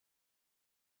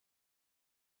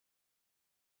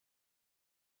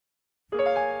No,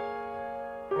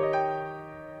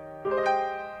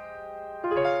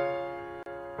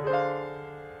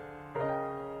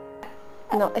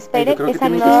 espere, creo que esa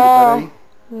tienen que skipear ahí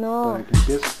no. para que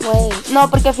empiece. Güey, no,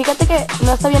 porque fíjate que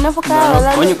no está bien enfocada,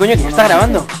 ¿verdad? Coño, que está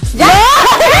grabando. ¡Ya!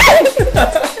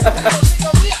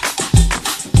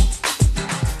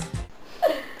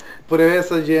 For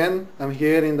SSGN, I'm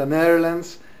here in the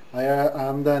Netherlands.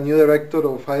 I'm the new director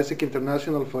of IGN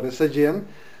International for SSGN.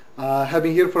 I have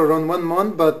been here for around 1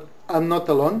 month, but I'm not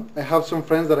alone. I have some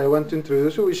friends that I want to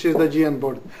introduce you, which is the IGN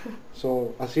Board.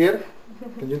 So, Asier,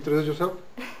 can you introduce yourself?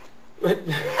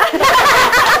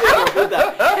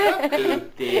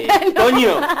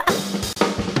 Coño.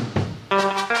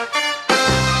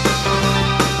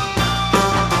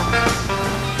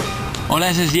 Hola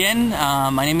SSGN,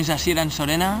 my name is Asier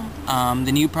Sorena. I'm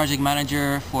the new project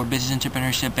manager for business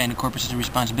entrepreneurship and corporate social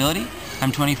responsibility.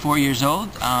 I'm 24 years old,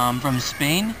 from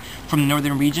Spain, from the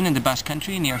northern region in the Basque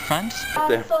Country near France. No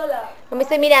me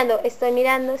estoy mirando,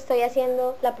 estoy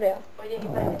haciendo la prueba. Oye, ¿y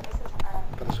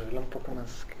Para subirla un poco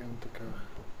más, que un toque abajo.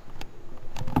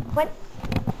 Bueno,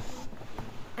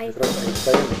 ahí está. Ahí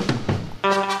está bien.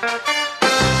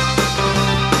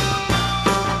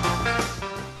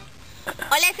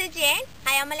 Hola SSGN,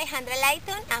 I am Alejandra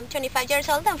Layton, I'm 25 years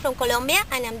old, I'm from Colombia,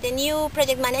 and I'm the new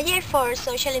project manager for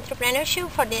social entrepreneurship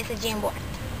for the SSGN Board.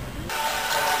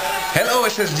 Hello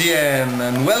SSGN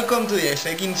and welcome to the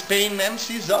AIESEC in Spain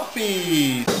MC's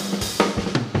office.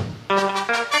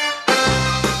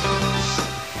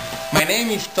 My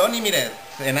name is Tony Miret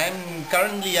and I'm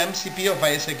currently MCP of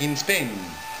AIESEC in Spain.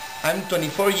 I'm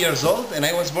 24 years old and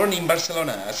I was born in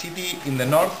Barcelona, a city in the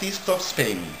northeast of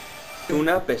Spain.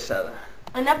 Una pesada.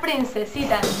 Una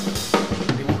princesita.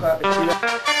 Dibuja, estila.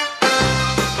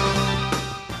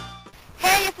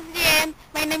 Hey SSGN,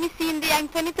 my name is Cindy, I'm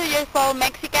 22 years old,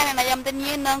 Mexican, and I am the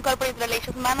new non-corporate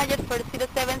relations manager for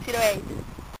 0708.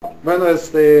 Bueno,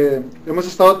 hemos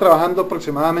estado trabajando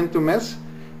aproximadamente un mes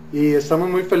y estamos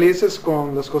muy felices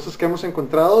con las cosas que hemos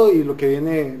encontrado y lo que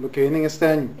viene en este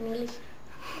año. En inglés.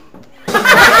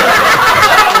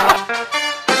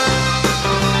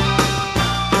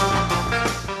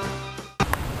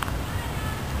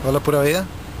 Hola pura vida,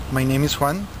 my name is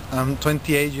Juan, I'm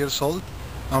 28 years old,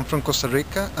 I'm from Costa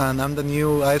Rica and I'm the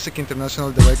new IGN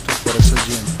International Director for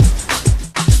SSGN.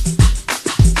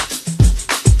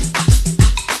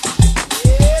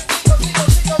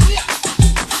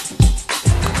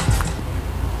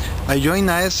 I joined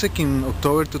IGN in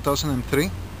October 2003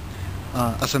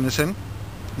 as an SN.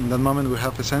 In that moment we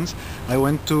have SNs. I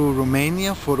went to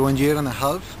Romania for 1 year and a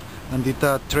half and did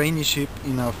a traineeship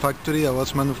in a factory that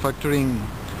was manufacturing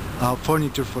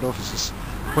furniture for offices.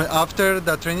 After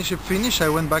the traineeship finished, I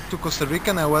went back to Costa Rica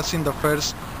and I was in the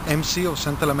first MC of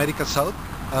Central America South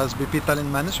as VP Talent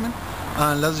Management.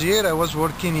 And last year I was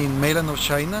working in mainland of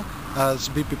China as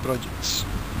VP Projects.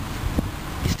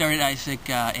 I started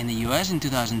IGN in the US in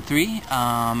 2003.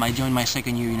 I joined my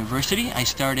second year university. I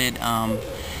started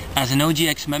as an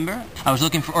OGX member. I was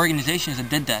looking for organizations that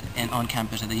did that on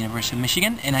campus at the University of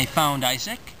Michigan, and I found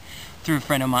IGN through a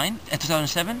friend of mine. In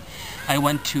 2007, I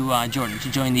went to Jordan to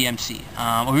join the MC.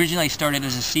 Originally, I started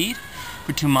as a seed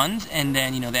for 2 months, and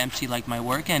then the MC liked my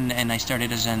work, and I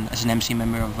started as an MC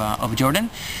member of Jordan.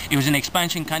 It was an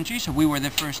expansion country, so we were the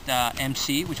first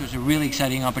MC, which was a really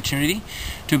exciting opportunity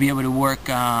to be able to work,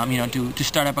 to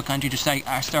start up a country, to start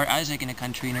IGN in a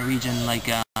country, in a region like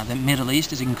the Middle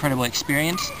East. Is an incredible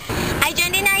experience. I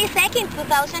joined in IGN in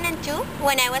 2002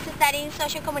 when I was studying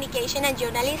social communication and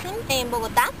journalism in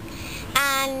Bogota.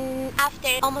 And after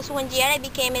almost 1 year, I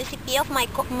became LCP of my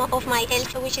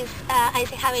LC, which is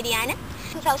IGN Javeriana.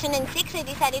 2006, I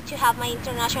decided to have my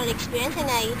international experience, and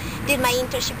I did my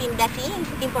internship in Brazil,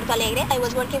 in Porto Alegre. I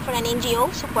was working for an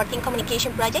NGO supporting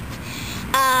communication projects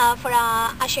for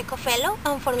a Checo fellow,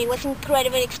 and for me it was an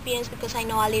incredible experience because I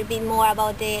know a little bit more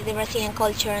about the Brazilian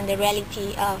culture and the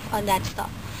reality of that stuff.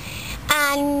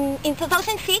 And in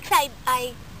 2006,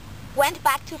 I went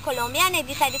back to Colombia and I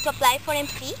decided to apply for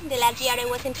MC. The last year I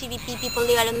was in CVP People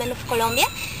Development of Colombia,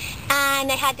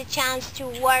 and I had the chance to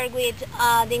work with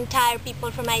the entire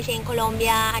people from IGN in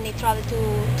Colombia, and I traveled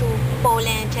to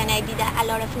Poland and I did a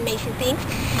lot of amazing things,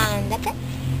 and that's it.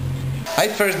 I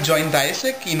first joined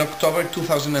IGN in October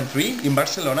 2003 in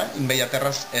Barcelona, in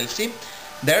Bellaterras LC.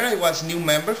 There I was new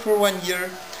member for 1 year.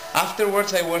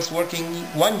 Afterwards I was working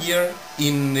 1 year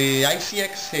in the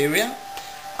ICX area.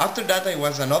 After that I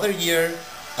was another year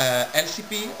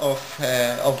LCP of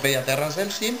Bellaterras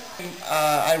LC.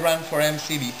 I ran for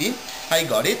MCVP, I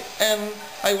got it, and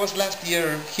I was last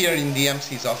year here in the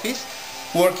MC's office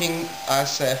working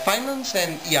as finance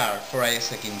and ER for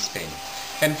IGN in Spain.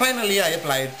 And finally I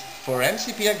applied for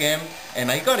MCP again,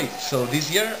 and I got it. So this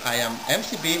year I am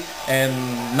MCP, and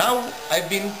now I've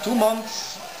been 2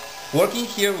 months working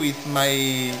here with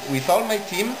all my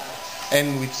team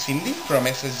and with Cindy from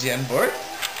SSGN Board,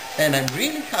 and I'm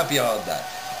really happy about that.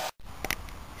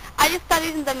 I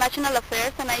studied international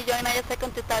affairs and I joined IGN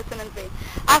in 2003.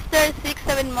 After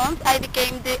 6-7 months, I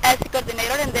became the LC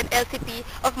coordinator and then LCP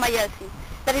of my LC,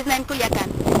 that is named Culiacan.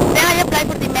 Then I applied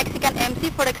for the Mexican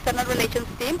MC for External Relations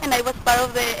team, and I was part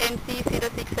of the MC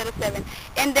 0607.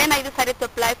 And then I decided to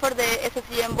apply for the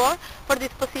SSGN board for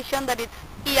this position that is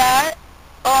ER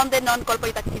on the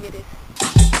non-corporate activities.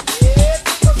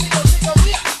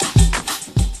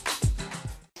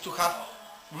 To have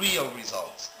real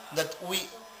results, that we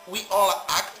all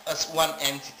act as one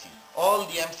entity. All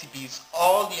the MCPs,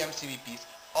 all the MCVPs,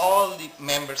 all the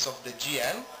members of the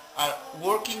GN are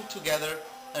working together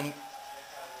and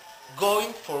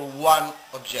going for one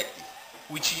objective,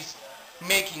 which is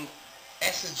making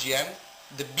SSGN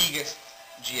the biggest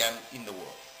GN in the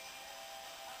world.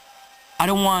 I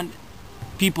don't want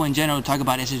people in general to talk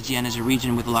about SSGN as a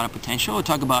region with a lot of potential, or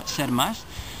talk about SERMAS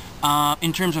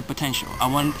in terms of potential. I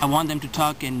want them to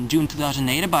talk in June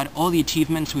 2008 about all the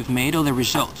achievements we've made, all the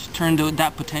results, turn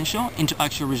that potential into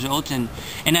actual results and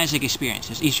IGN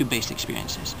experiences, issue-based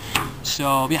experiences.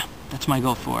 So yeah, that's my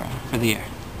goal for the year.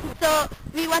 So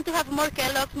we want to have more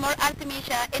Kellogg's, more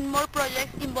Artemisia, and more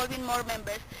projects involving more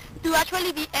members to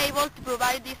actually be able to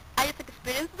provide this IGN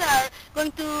experience that are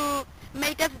going to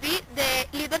make us be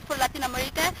the leaders for Latin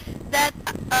America that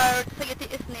our society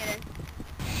is needed.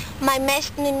 My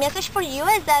message for you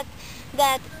is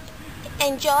that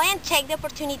enjoy and take the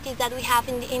opportunities that we have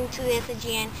into the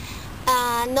SSGN.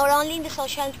 Not only in the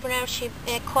social entrepreneurship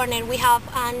corner, we have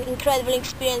incredible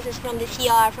experiences from the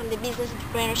CR, from the business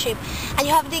entrepreneurship, and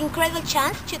you have the incredible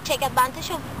chance to take advantage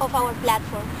of our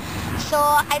platform. So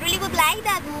I really would like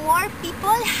that more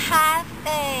people have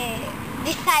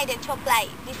decided to apply,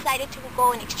 decided to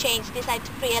go and exchange, decided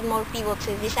to create more pivots,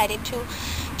 decided to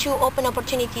open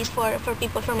opportunities for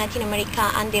people from Latin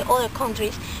America and the other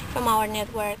countries from our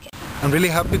network. I'm really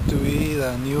happy to be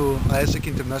the new IGN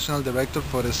International Director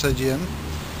for SSGN,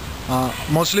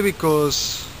 mostly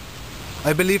because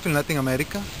I believe in Latin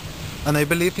America, and I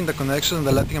believe in the connection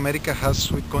that Latin America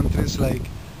has with countries like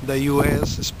the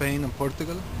US, Spain and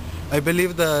Portugal. I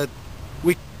believe that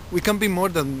we can be more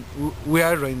than we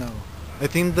are right now. I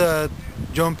think that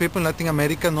young people in Latin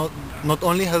America not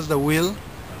only has the will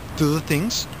to do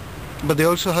things, but they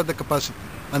also have the capacity.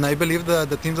 And I believe that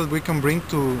the things that we can bring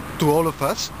to all of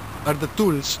us are the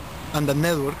tools and the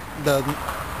network that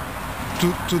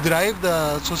to drive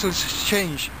the social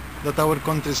change that our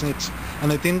countries needs.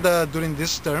 And I think that during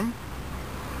this term,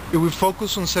 if we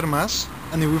focus on SERMAS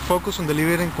and if we focus on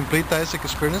delivering complete IGN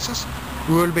experiences,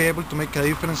 we will be able to make a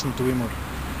difference and to be more.